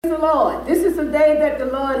Praise the Lord. This is the day that the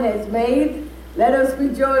Lord has made. Let us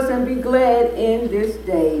rejoice and be glad in this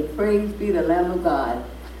day. Praise be the Lamb of God.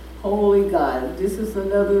 Holy God. This is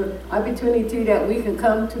another opportunity that we can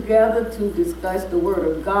come together to discuss the Word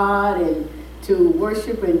of God and to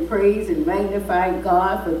worship and praise and magnify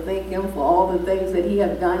God, for thank Him for all the things that He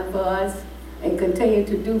has done for us and continue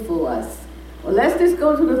to do for us. Well, let's just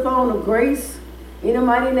go to the throne of grace in the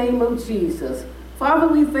mighty name of Jesus. Father,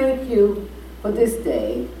 we thank you for this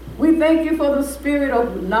day. We thank you for the spirit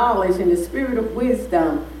of knowledge and the spirit of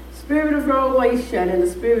wisdom, spirit of revelation and the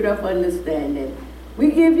spirit of understanding.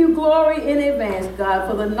 We give you glory in advance, God,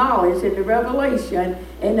 for the knowledge and the revelation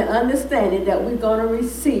and the understanding that we're going to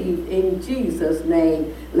receive in Jesus'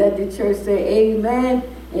 name. Let the church say amen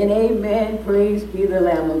and amen. Praise be the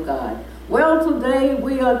Lamb of God. Well, today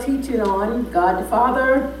we are teaching on God the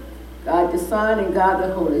Father, God the Son, and God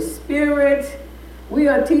the Holy Spirit. We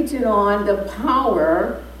are teaching on the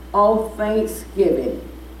power of thanksgiving.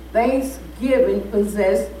 Thanksgiving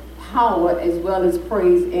possesses power as well as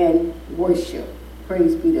praise and worship.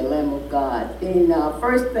 Praise be the Lamb of God. In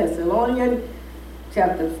 1 Thessalonians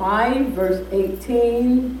chapter 5, verse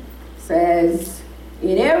 18 says,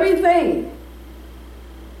 "In everything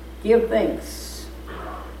give thanks,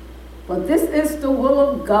 for this is the will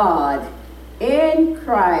of God in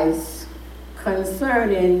Christ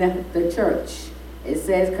concerning the church." It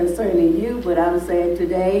says concerning you, but I'm saying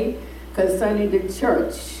today concerning the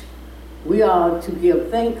church. We are to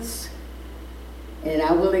give thanks, and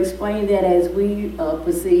I will explain that as we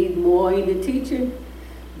proceed more in the teaching.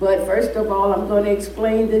 But first of all, I'm going to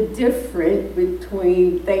explain the difference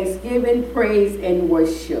between thanksgiving, praise, and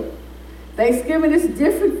worship. Thanksgiving is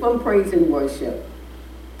different from praise and worship.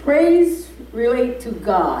 Praise relates to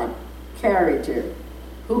God, character,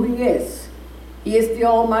 who He is. He is the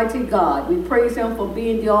Almighty God. We praise Him for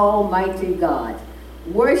being the Almighty God.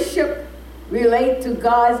 Worship relates to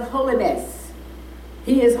God's holiness.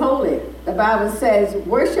 He is holy. The Bible says,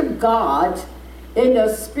 worship God in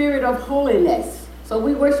the spirit of holiness. So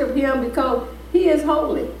we worship Him because He is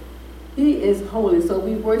holy. He is holy, so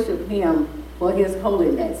we worship Him for His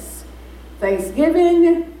holiness.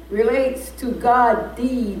 Thanksgiving relates to God's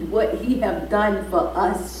deed, what He have done for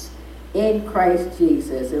us in Christ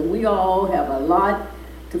Jesus. And we all have a lot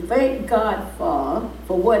to thank God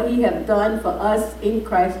for what He have done for us in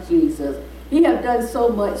Christ Jesus. He have done so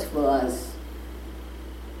much for us.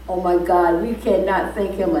 Oh my God, we cannot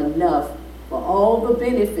thank Him enough for all the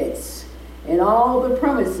benefits and all the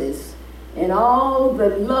promises and all the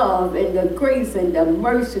love and the grace and the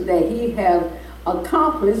mercy that He have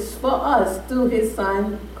accomplished for us through His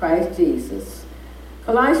Son, Christ Jesus.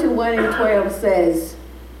 Colossians 1:12 says,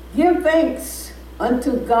 "Give thanks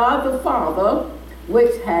unto God the Father,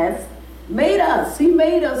 which hath made us." He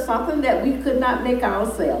made us something that we could not make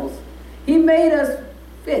ourselves. He made us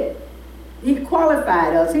fit. He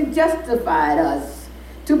qualified us. He justified us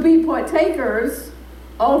to be partakers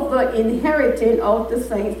of the inheritance of the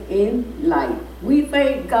saints in light. We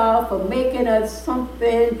thank God for making us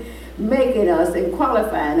something, making us and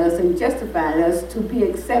qualifying us and justifying us to be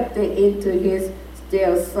accepted into His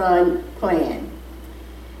dear Son plan.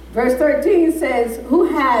 Verse 13 says, "Who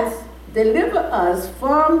has delivered us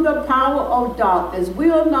from the power of darkness."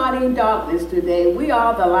 We are not in darkness today. We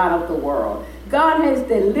are the light of the world. God has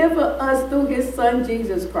delivered us through His Son,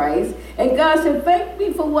 Jesus Christ. And God said, thank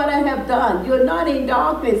me for what I have done. You're not in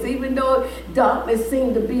darkness, even though darkness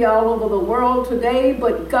seems to be all over the world today.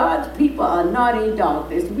 But God's people are not in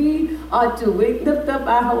darkness. We are to lift up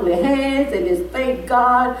our holy hands and just thank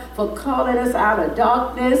God for calling us out of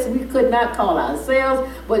darkness. We could not call ourselves,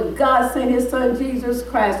 but God sent His Son, Jesus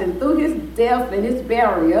Christ. And through His death and His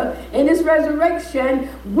burial and His resurrection,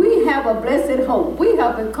 we have a blessed hope. We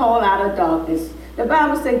have been called out of darkness. The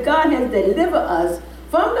Bible said God has delivered us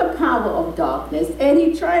from the power of darkness, and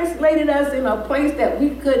He translated us in a place that we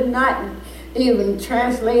could not even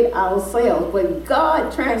translate ourselves. But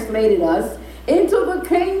God translated us into the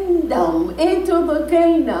kingdom,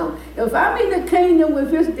 If I'm in the kingdom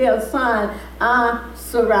with His dear Son, I'm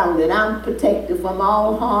surrounded. I'm protected from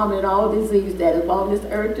all harm and all disease that is on this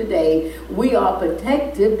earth today. We are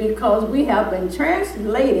protected because we have been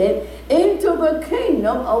translated into the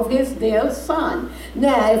kingdom of His dear Son.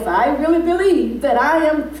 Now, if I really believe that I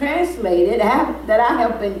am translated, that I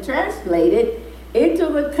have been translated into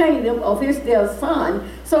the kingdom of His dear Son,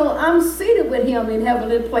 so I'm seated with Him in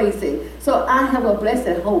heavenly places. So I have a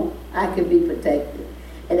blessed hope I can be protected.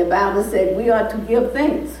 And the Bible said we are to give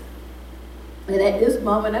thanks. And at this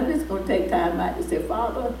moment, I'm just going to take time out to say,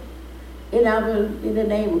 Father, in the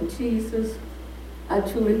name of Jesus, I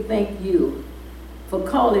truly thank You for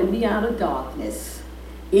calling me out of darkness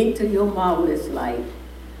into your marvelous light.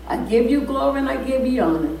 I give you glory and I give you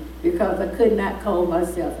honor because I could not call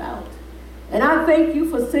myself out. And I thank you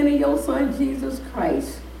for sending your son, Jesus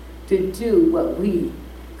Christ, to do what we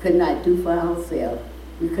could not do for ourselves.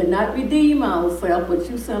 We could not redeem ourselves, but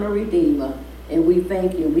you sent a redeemer. And we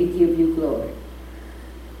thank you. We give you glory.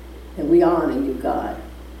 And we honor you, God.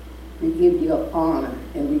 We give you honor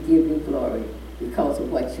and we give you glory because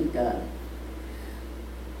of what you've done.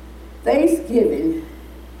 Thanksgiving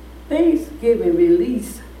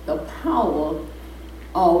release the power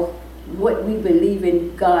of what we believe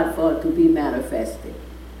in God for to be manifested.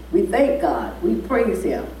 We thank God. We praise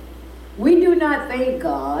him. We do not thank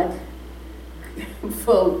God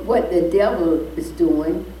for what the devil is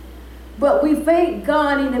doing, but we thank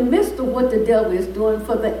God in the midst of what the devil is doing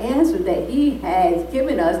for the answer that he has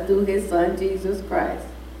given us through his son, Jesus Christ.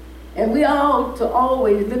 And we ought to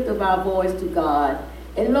always lift up our voice to God.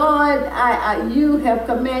 And Lord, you have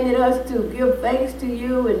commanded us to give thanks to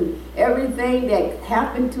you, and everything that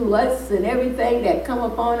happened to us and everything that come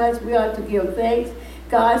upon us, we ought to give thanks.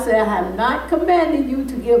 God said, I have not commanded you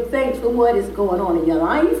to give thanks for what is going on in your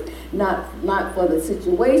life, not for the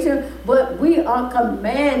situation, but we are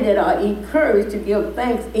commanded or encouraged to give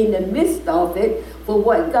thanks in the midst of it for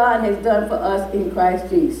what God has done for us in Christ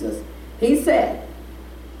Jesus. He said,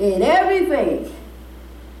 in everything,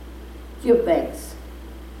 give thanks.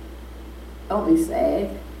 Don't be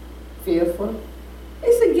sad, fearful.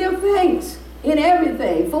 He said, give thanks in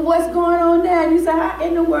everything for what's going on now. You say, how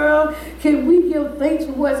in the world can we give thanks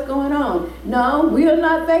for what's going on? No, we are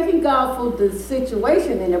not thanking God for the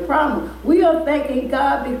situation and the problem. We are thanking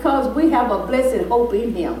God because we have a blessed hope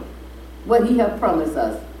in him, what he has promised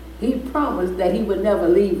us. He promised that he would never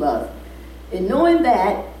leave us. And knowing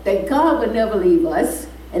that God would never leave us,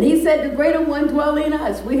 and he said the greater one dwelling in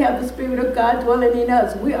us. We have the Spirit of God dwelling in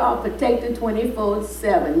us. We are protected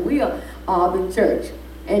 24/7. We are the church.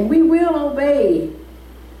 And we will obey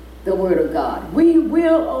the word of God. We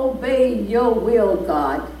will obey your will,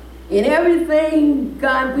 God. In everything,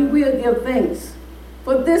 God, we will give thanks.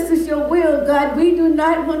 For this is your will, God. We do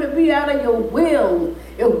not want to be out of your will.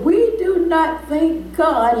 If we do not thank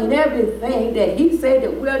God in everything that he said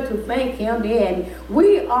that we are to thank him in,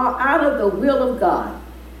 we are out of the will of God.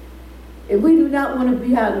 And we do not want to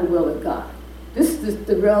be out of the will of God. This is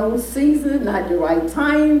the wrong season, not the right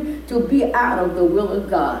time to be out of the will of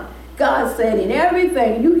God. God said, in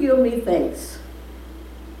everything, you give me thanks.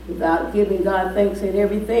 Without giving God thanks in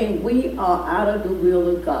everything, we are out of the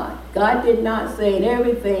will of God. God did not say in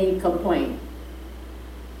everything, complain.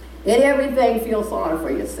 In everything, feel sorry for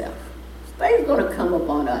yourself. Things going to come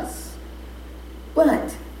upon us.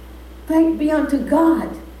 But thanks be unto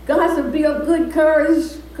God. God said, be of good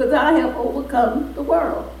courage, because I have overcome the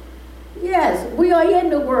world. Yes, we are in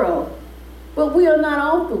the world, but we are not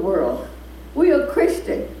of the world. We are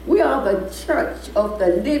Christian. We are the church of the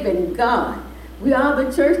living God. We are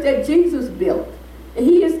the church that Jesus built. And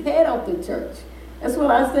he is head of the church. That's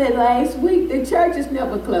what I said last week. The church is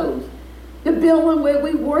never closed. The building where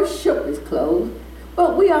we worship is closed,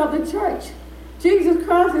 but we are the church. Jesus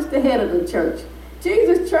Christ is the head of the church.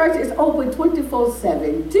 Jesus' church is open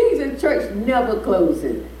 24/7. Jesus' church never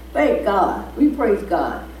closes. Thank God. We praise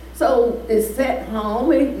God. So it's at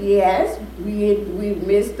home, and yes, we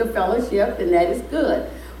missed the fellowship, and that is good.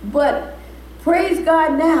 But praise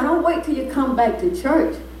God now. Don't wait till you come back to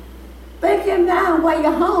church. Thank him now while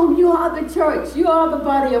you're home. You are the church. You are the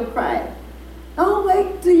body of Christ. Don't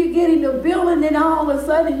wait till you get in the building and all of a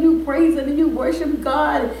sudden you praise and you worship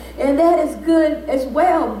God, and that is good as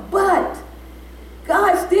well. But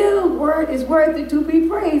God still is worthy to be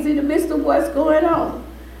praised in the midst of what's going on.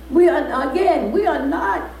 We are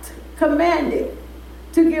not commanded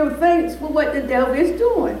to give thanks for what the devil is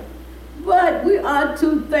doing. But we are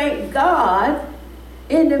to thank God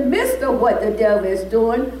in the midst of what the devil is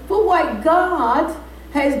doing for what God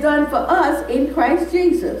has done for us in Christ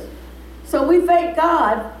Jesus. So we thank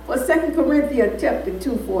God for 2 Corinthians chapter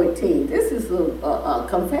 2:14. This is a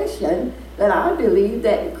confession that I believe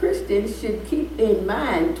that Christians should keep in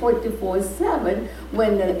mind 24/7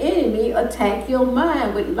 when the enemy attack your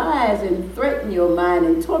mind with lies and threaten your mind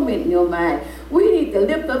and torment your mind. We need to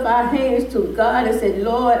lift up our hands to God and say,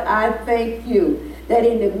 Lord, I thank you that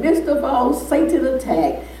in the midst of all Satan's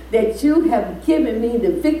attack, that you have given me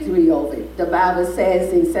the victory over it. The Bible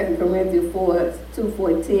says in 2 Corinthians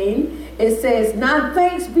 2:14, it says, now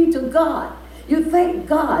thanks be to God. You thank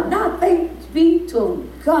God. Now thanks be to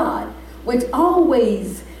God, which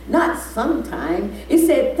always, not sometime, it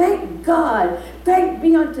said, thank God. Thank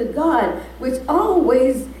be unto God, which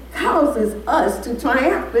always causes us to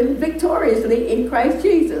triumph victoriously in Christ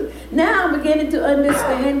Jesus. Now I'm beginning to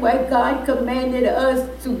understand why God commanded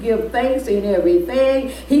us to give thanks in everything.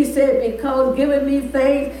 He said, because giving me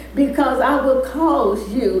thanks, because I will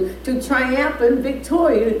cause you to triumph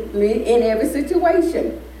victoriously in every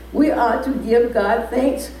situation. We are to give God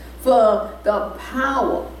thanks for the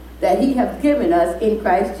power that he has given us in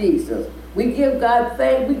Christ Jesus. We give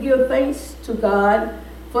thanks to God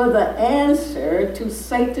for the answer to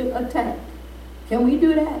Satan's attack. Can we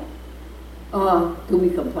do that? Or do we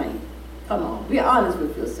complain? Come on, be honest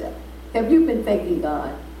with yourself. Have you been thanking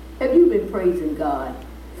God? Have you been praising God?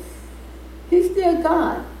 He's still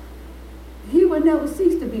God. He will never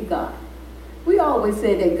cease to be God. We always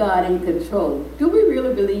say that God is in control. Do we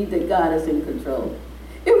really believe that God is in control?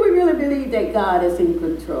 If we really believe that God is in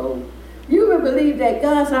control, you will believe that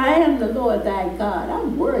God said, I am the Lord thy God.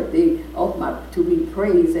 I'm worthy to be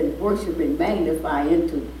praised and worshiped and magnified and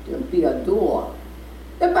to be adored.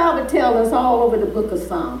 The Bible tells us all over the book of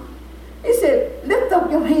Psalms. It said, lift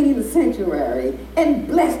up your hand in the sanctuary and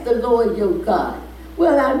bless the Lord your God.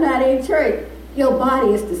 Well, I'm not in church. Your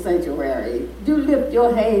body is the sanctuary. You lift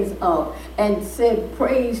your hands up and say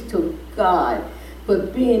praise to God for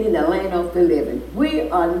being in the land of the living. We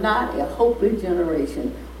are not a hopeless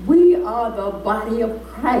generation. We are the body of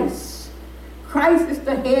Christ. Christ is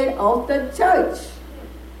the head of the church.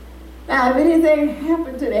 Now, if anything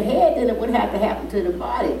happened to the head, then it would have to happen to the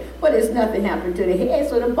body. But it's nothing happened to the head,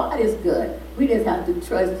 so the body is good. We just have to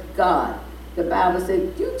trust God. The Bible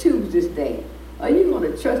says, you choose this day. Are you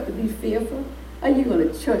going to trust to be fearful? Are you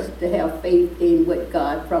going to trust to have faith in what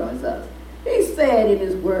God promised us? He said in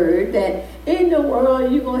his word that in the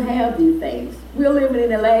world you're going to have these things. We're living in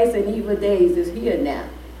the last and evil days. It's here now.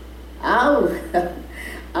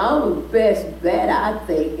 Our best bet, I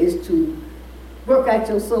think, is to work out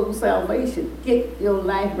your soul salvation. Get your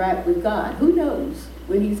life right with God. Who knows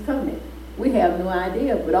when he's coming? We have no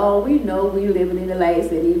idea. But all we know, we're living in the last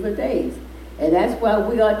and evil days. And that's why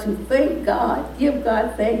we are to thank God. Give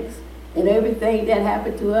God thanks. And everything that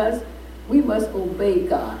happened to us, we must obey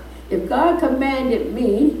God. If God commanded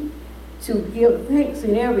me to give thanks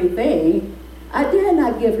in everything, I dare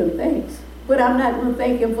not give him thanks. But I'm not going to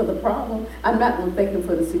thank him for the problem. I'm not going to thank him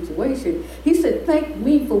for the situation. He said, thank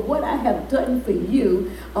me for what I have done for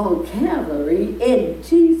you on Calvary in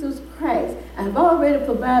Jesus Christ. I've already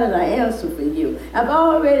provided an answer for you. I've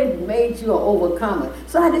already made you an overcomer.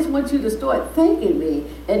 So I just want you to start thanking me.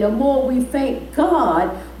 And the more we thank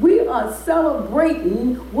God, we are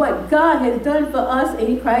celebrating what God has done for us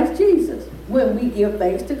in Christ Jesus when we give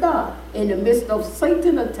thanks to God. In the midst of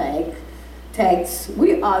Satan's attacks,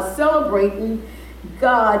 we are celebrating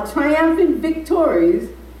God triumphant victory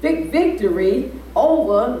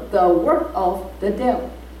over the work of the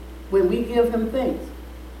devil. When we give him thanks,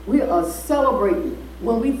 we are celebrating.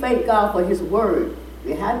 When we thank God for his word,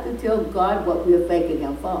 we have to tell God what we're thanking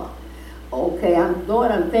him for. Okay,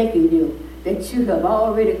 Lord, I'm thanking you that you have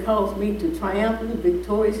already caused me to triumph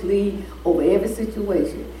victoriously over every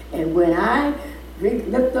situation. And when I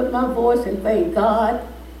lift up my voice and thank God,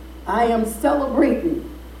 I am celebrating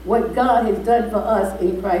what God has done for us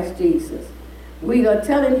in Christ Jesus. We are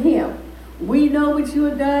telling him, we know what you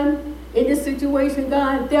have done in this situation,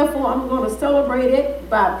 God. Therefore, I'm going to celebrate it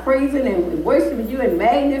by praising and worshiping you and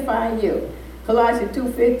magnifying you. Colossians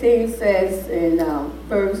 2:15 says, in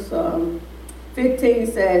verse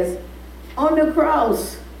 15 says, on the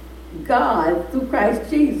cross, God, through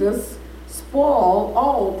Christ Jesus, spoiled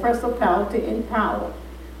all principality and power.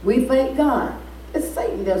 We thank God that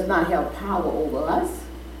Satan does not have power over us.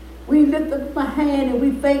 We lift up our hand and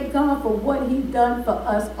we thank God for what he done for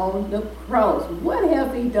us on the cross. What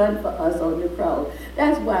have he done for us on the cross?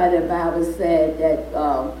 That's why the Bible said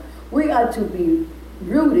that we are to be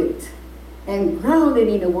rooted and grounded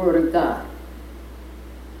in the Word of God.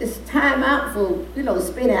 It's time out for,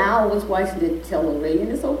 spending hours watching the television.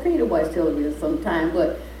 It's okay to watch television sometime,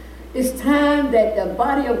 but it's time that the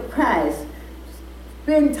body of Christ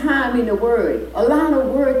spend time in the Word. Allow the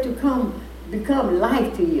Word to become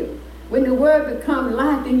life to you. When the Word becomes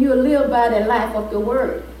life, then you'll live by the life of the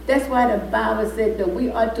Word. That's why the Bible said that we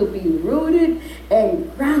are to be rooted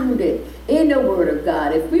and grounded in the Word of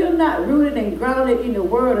God. If we are not rooted and grounded in the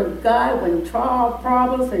Word of God, when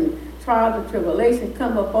problems and trials and tribulations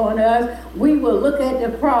come upon us, we will look at the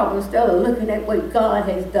problem instead of looking at what God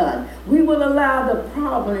has done. We will allow the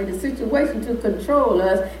problem and the situation to control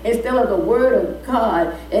us instead of the Word of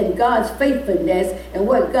God and God's faithfulness and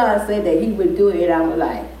what God said that he would do in our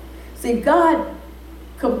life. See, God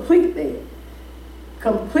completely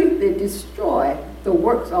destroyed the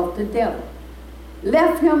works of the devil,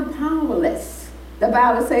 left him powerless The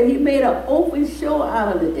Bible said he made an open show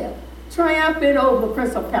out of the devil, triumphing over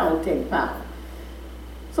principality and power.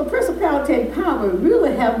 So principality and power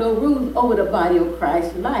really have no rule over the body of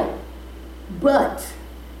Christ's life. But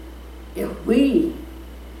if we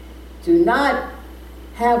do not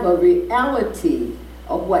have a reality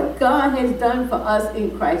of what God has done for us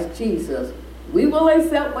in Christ Jesus, we will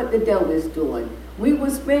accept what the devil is doing. We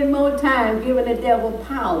will spend more time giving the devil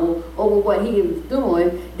power over what he is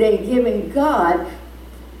doing than giving God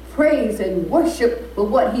praise and worship for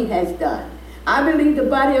what he has done. I believe the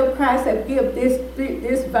body of Christ have given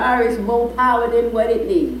this virus more power than what it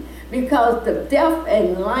needs, because the death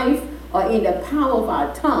and life are in the power of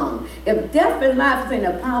our tongue. If death and life is in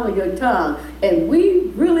the power of your tongue, and we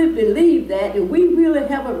really believe that, and we really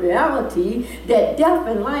have a reality that death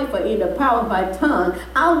and life are in the power of our tongue,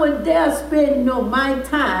 I would dare spend my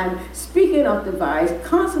time speaking of the virus,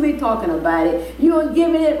 constantly talking about it. You are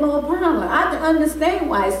giving it more power. I can understand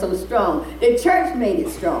why it's so strong. The church made it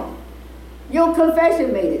strong. Your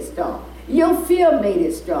confession made it strong. Your fear made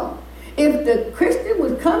it strong. If the Christian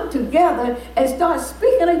would come together and start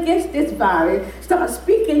speaking against this virus, start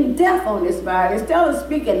speaking death on this virus, instead of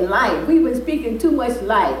speaking life. We've been speaking too much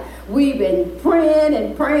life. We've been praying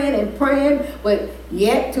and praying and praying, but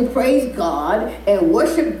yet to praise God and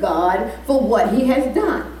worship God for what he has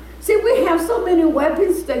done. See, we have so many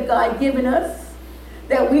weapons that God given us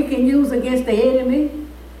that we can use against the enemy.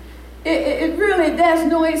 It really, there's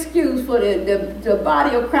no excuse for the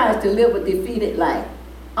body of Christ to live a defeated life.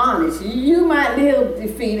 Honest, you might live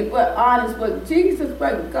defeated, but honest, what Jesus,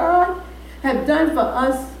 what God have done for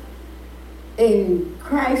us in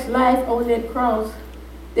Christ's life on that cross,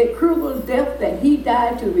 that cruel death that he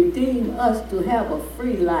died to redeem us to have a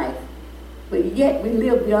free life. But yet we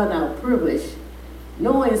live beyond our privilege,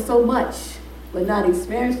 knowing so much, but not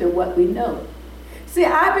experiencing what we know. See,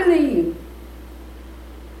 I believe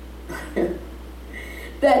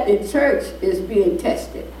that the church is being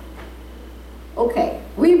tested. Okay,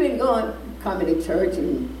 we've been coming to church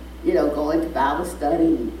and, going to Bible study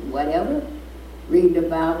and whatever, reading the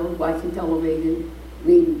Bible, watching television,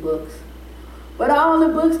 reading books. But all the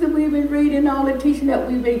books that we've been reading, all the teaching that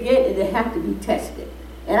we've been getting, they have to be tested.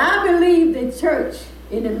 And I believe the church,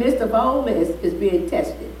 in the midst of all this, is being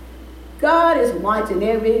tested. God is watching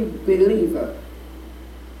every believer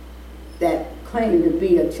that claims to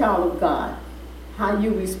be a child of God, how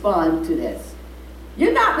you respond to this.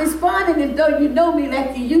 You're not responding as though you know me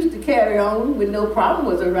like you used to carry on when no problem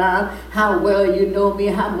was around, how well you know me,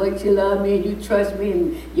 how much you love me, and you trust me,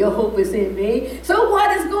 and your hope is in me. So what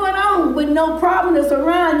is going on when no problem is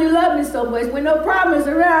around? You love me so much. When no problem is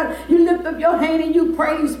around, you lift up your hand and you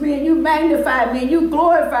praise me, and you magnify me, and you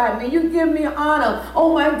glorify me, you give me honor.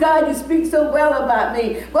 Oh my God, you speak so well about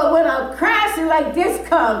me. But when a crisis like this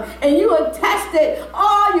comes, and you are tested,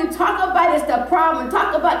 all you talk about is the problem.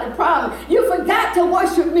 Talk about the problem. You forgot to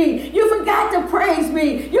worship me. You forgot to praise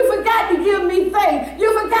me. You forgot to give me faith.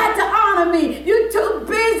 You forgot to honor me. You're too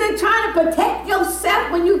busy trying to protect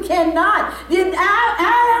yourself when you cannot. Then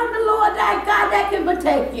I am the Lord thy God that can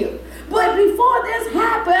protect you. But before this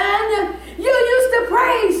happened, you used to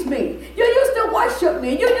praise me. You used to worship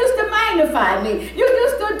me. You used to magnify me. You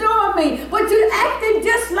used to adore me. But you're acting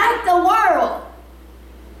just like the world.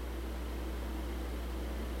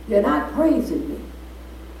 You're not praising me.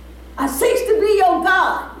 I cease to be your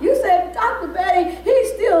God. You said, Dr. Betty,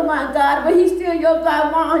 he's still my God, but he's still your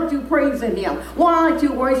God. Why aren't you praising him? Why aren't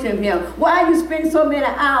you worshiping him? Why you spend so many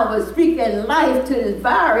hours speaking life to this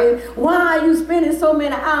virus? Why are you spending so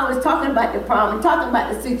many hours talking about the problem, talking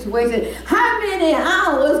about the situation? How many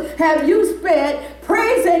hours have you spent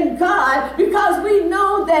praising God? Because we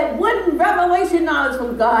know that one revelation knowledge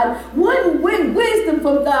from God, one wisdom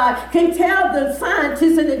from God can tell the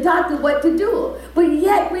scientists and the doctor what to do. But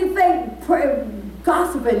yet we think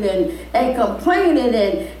gossiping and complaining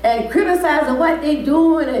and criticizing what they're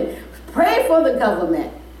doing and pray for the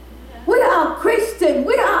government. We are Christian.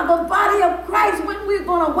 We are the body of Christ. When we're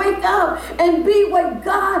going to wake up and be what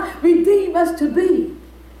God redeemed us to be.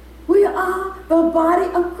 We are the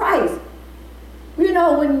body of Christ.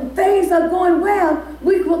 When things are going well,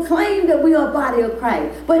 we will claim that we are body of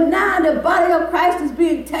Christ. But now the body of Christ is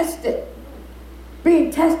being tested.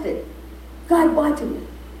 Being tested. God watching me.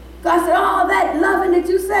 God said, all that loving that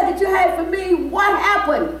you said that you had for me, what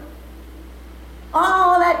happened?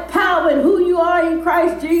 All that power and who you are in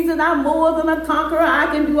Christ Jesus, I'm more than a conqueror. I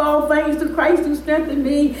can do all things through Christ who strengthens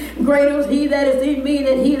me. Greater is he that is in me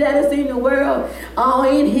than he that is in the world. All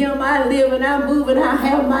in him I live and I move and I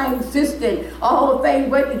have my existence. All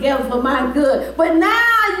things work together for my good. But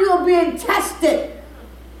now you're being tested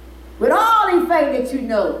with all these things that you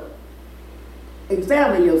know.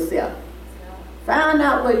 Examine yourself. Find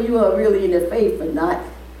out whether you are really in the faith or not.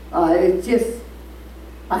 It's just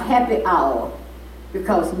a happy hour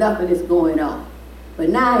because nothing is going on. But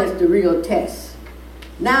now it's the real test.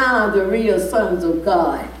 Now the real sons of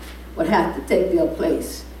God would have to take their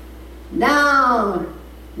place. Now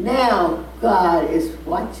God is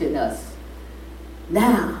watching us.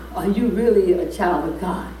 Now, are you really a child of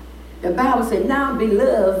God? The Bible said, now,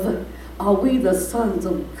 beloved, are we the sons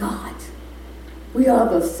of God. We are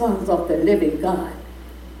the sons of the living God.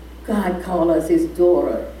 God called us his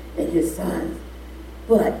daughter and his son.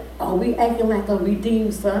 But are we acting like a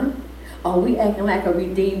redeemed son? Are we acting like a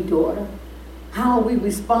redeemed daughter? How are we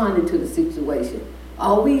responding to the situation?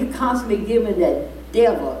 Are we constantly giving that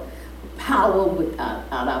devil power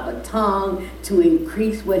out of our tongue to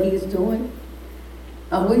increase what he's doing?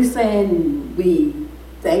 Are we saying we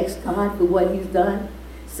thanks God for what he's done?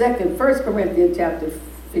 1 Corinthians chapter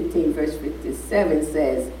 15, verse 57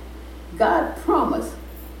 says, God promised,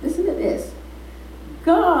 listen to this,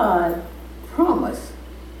 God promised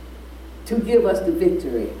to give us the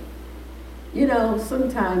victory. You know,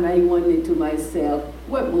 sometimes I wonder to myself,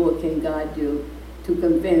 what more can God do to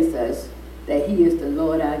convince us that he is the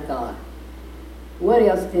Lord our God? What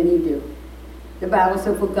else can he do? The Bible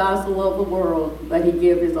said, for God so loved the world, that he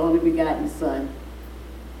gave his only begotten son.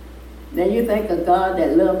 Now you think a God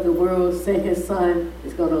that loved the world, sent his son,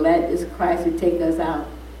 is going to let this Christ to take us out?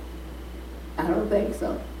 I don't think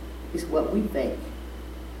so. It's what we think.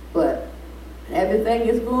 But everything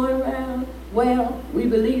is going around. Well, we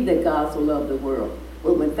believe that God so loved the world.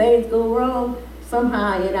 But when things go wrong,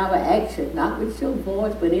 somehow in our action, not with your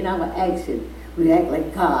voice, but in our action, we act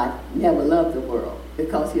like God never loved the world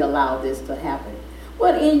because he allowed this to happen.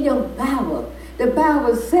 Well, in your Bible, the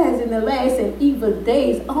Bible says in the last and evil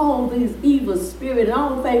days, all these evil spirits and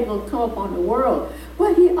all things will come upon the world.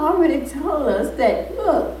 But he already told us that,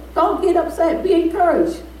 look, don't get upset, be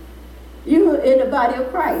encouraged. You in the body of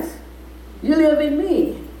Christ. You live in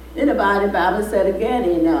me. In the Bible said again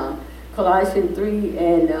in Colossians 3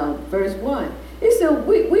 and verse 1. It said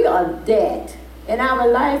we are dead, and our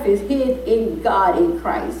life is hid in God in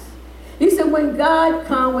Christ. He said when God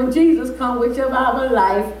come, when Jesus come, whichever our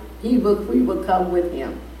life, we will come with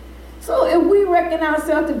him. So if we reckon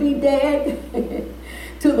ourselves to be dead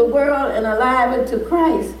to the world and alive unto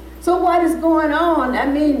Christ, so what is going on? I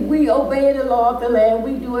mean, we obey the law of the land.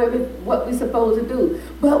 We do what we're supposed to do.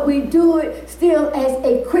 But we do it still as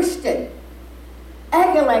a Christian.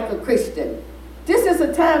 Acting like a Christian. This is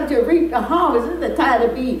a time to reap the harvest. This is a time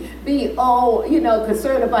to be all,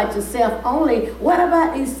 concerned about yourself only. What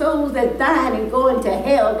about these souls that died and going to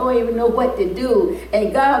hell, don't even know what to do?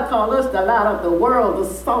 And God called us the light of the world,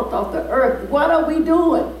 the salt of the earth. What are we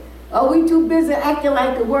doing? Are we too busy acting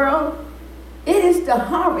like the world? It is the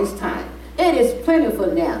harvest time. It is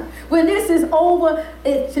plentiful now. When this is over,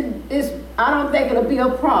 I don't think it'll be a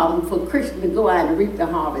problem for Christians to go out and reap the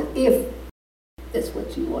harvest if that's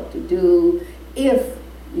what you want to do, if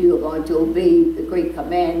you're going to obey the great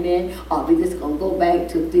commandment, or we just going to go back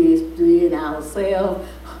to this three in ourselves,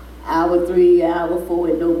 hour 3, hour 4,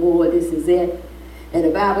 and no more, this is it. And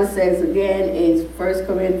the Bible says again in 1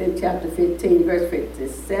 Corinthians chapter 15, verse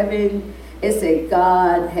 57, it said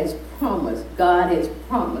God has promised. God has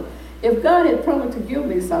promised. If God had promised to give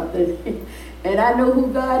me something, and I know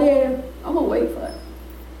who God is, I'm going to wait for it.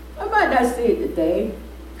 I might not see it today.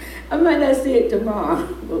 I might not see it tomorrow.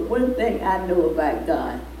 But one thing I know about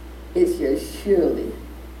God, it shall surely,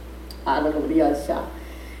 hallelujah,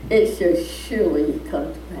 it shall surely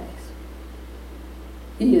come to pass.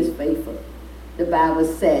 He is faithful. The Bible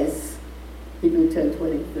says, Hebrews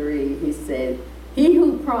 10:23, he said, he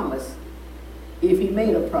who promised, if he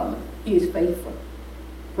made a promise, he is faithful.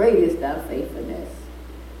 Great is thy faithfulness.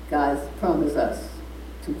 God's promised us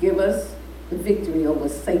to give us the victory over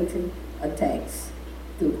Satan's attacks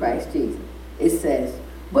through Christ Jesus. It says,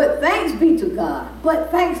 but thanks be to God. But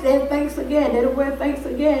thanks again. That word thanks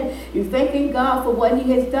again. You're thanking God for what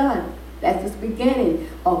he has done. That's the beginning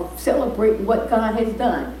of celebrating what God has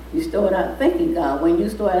done. You start out thanking God. When you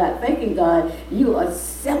start out thanking God, you are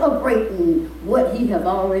celebrating what he has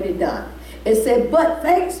already done. It said, but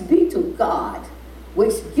thanks be to God,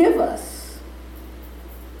 which give us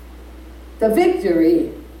the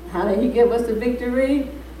victory. How did he give us the victory?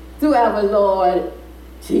 Through our Lord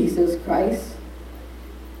Jesus Christ.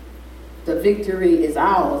 The victory is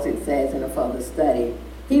ours, it says in a further study.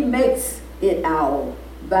 He makes it ours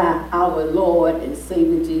by our Lord and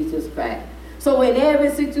Savior Jesus Christ. So in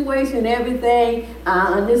every situation, everything,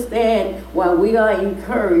 I understand why we are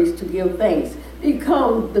encouraged to give thanks,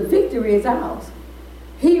 because the victory is ours.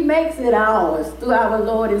 He makes it ours through our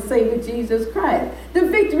Lord and Savior Jesus Christ. The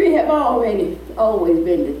victory have always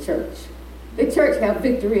been the church. The church have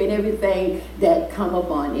victory in everything that come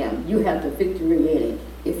upon them. You have the victory in it.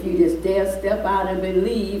 If you just dare step out and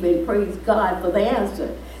believe and praise God for the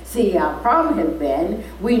answer. See, our problem has been,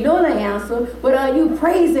 we know the answer, but are you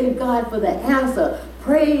praising God for the answer?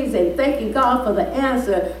 Praise and thanking God for the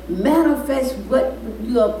answer. Manifest what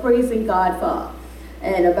you are praising God for.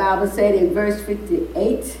 And the Bible said in verse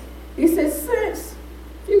 58, he says, since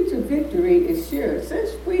future victory is sure,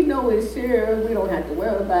 since we know it's sure, we don't have to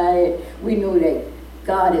worry about it. We know that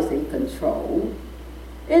God is in control.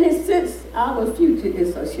 And since our future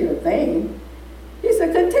is a sure thing, he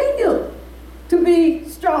said, continue to be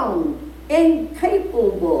strong,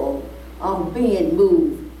 incapable of being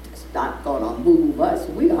moved. It's not going to move us.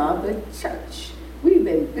 We are the church. We've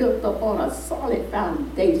been built up on a solid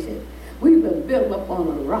foundation. We've been built up on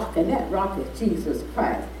a rock, and that rock is Jesus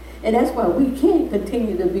Christ. And that's why we can't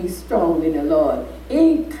continue to be strong in the Lord,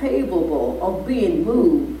 incapable of being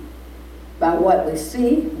moved by what we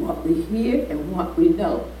see, what we hear, and what we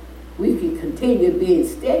know. We can continue being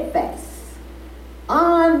steadfast,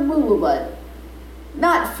 unmovable,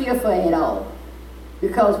 not fearful at all,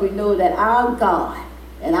 because we know that our God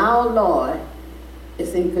and our Lord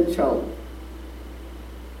is in control.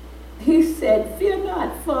 He said, fear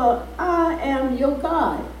not, for I am your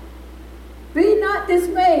God. Be not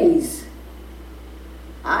dismayed.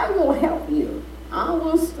 I will help you. I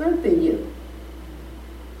will strengthen you.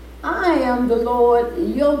 I am the Lord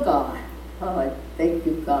your God. Oh, thank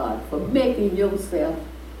you, God, for making yourself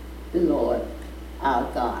the Lord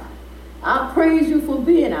our God. I praise you for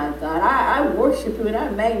being our God. I worship you and I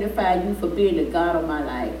magnify you for being the God of my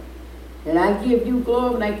life. And I give you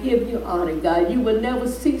glory and I give you honor, God. You will never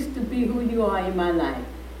cease to be who you are in my life.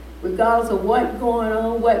 Regardless of what's going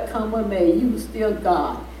on, what come or may, you are still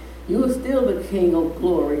God. You are still the King of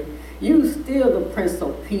glory. You are still the Prince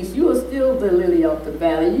of Peace. You are still the lily of the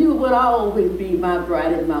valley. You will always be my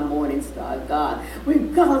bright and my morning star, God.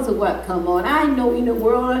 Regardless of what come on. I know in the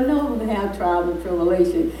world, I know we're going to have trials and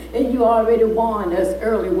tribulation. And you already warned us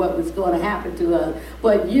early what was going to happen to us.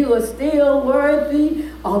 But you are still worthy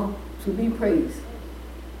of to be praised.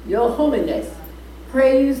 Your holiness.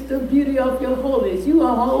 Praise the beauty of your holiness. You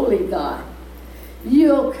are holy, God.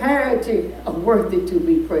 Your character are worthy to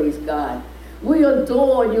be praised, God. We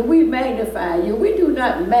adore you. We magnify you. We do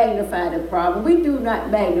not magnify the problem. We do not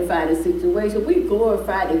magnify the situation. We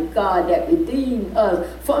glorify the God that redeemed us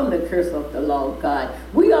from the curse of the law, God.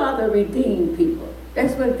 We are the redeemed people.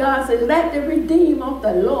 That's what God said. Let the redeemed of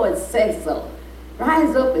the Lord say so.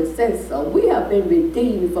 Rise up and say so. We have been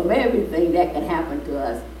redeemed from everything that can happen to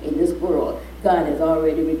us in this world. God has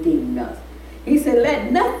already redeemed us. He said,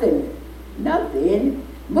 let nothing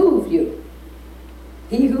move you.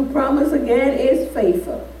 He who promised again is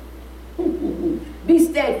faithful. Be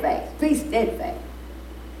steadfast. Be steadfast.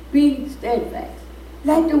 Be steadfast.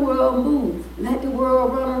 Let the world move. Let the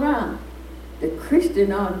world run around. The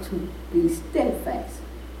Christian ought to be steadfast,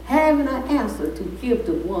 having an answer to give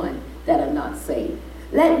to one that are not saved.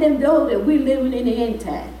 Let them know that we're living in the end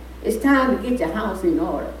time. It's time to get your house in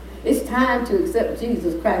order. It's time to accept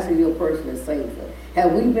Jesus Christ as your personal Savior.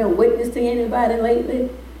 Have we been witnessing anybody lately?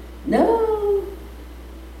 No.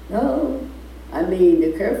 I mean,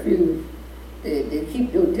 the curfew, to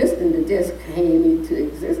keep your distance, it just came into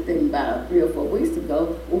existence about 3 or 4 weeks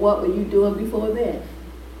ago. Well, what were you doing before then?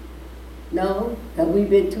 No? Have we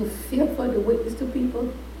been too fearful to witness to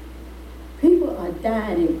people? People are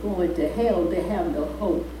dying and going to hell. They have no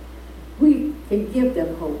hope. We can give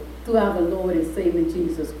them hope through our Lord and Savior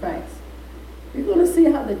Jesus Christ. We're going to see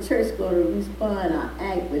how the church is going to respond or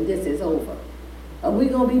act when this is over. Are we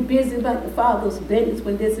going to be busy about the Father's business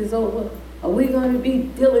when this is over? Are we going to be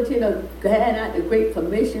diligent of carrying out the great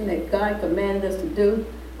commission that God commanded us to do?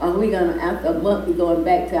 Or are we going to, after a month, be going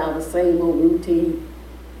back to our same old routine?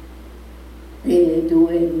 Being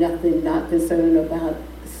doing nothing, not concerned about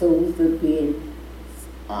souls that being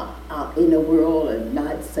out in the world and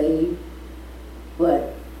not saved.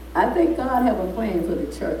 But I think God have a plan for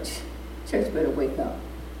the church. Church better wake up.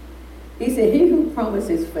 He said, he who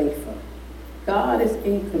promises faithful. God is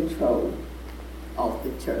in control of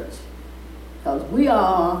the church. Because we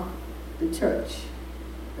are the church.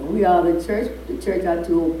 And we are the church. The church ought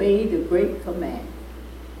to obey the great command.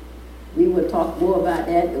 We will talk more about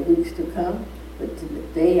that in the weeks to come. But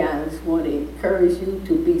today I just want to encourage you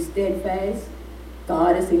to be steadfast.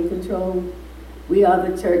 God is in control. We are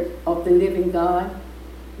the church of the living God.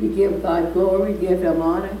 We give God glory, give him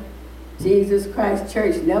honor. Jesus Christ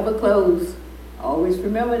Church never closed. Always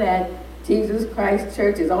remember that. Jesus Christ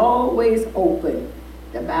Church is always open.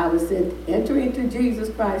 The Bible said, enter into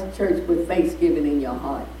Jesus Christ's church with thanksgiving in your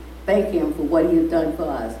heart. Thank him for what he has done for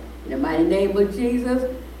us. In the mighty name of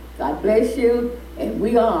Jesus, God bless you. And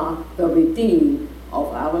we are the redeemed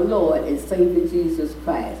of our Lord and Savior Jesus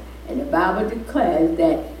Christ. And the Bible declares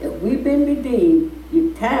that if we've been redeemed,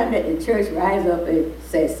 it's time that the church rise up and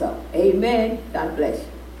say so. Amen. God bless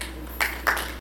you.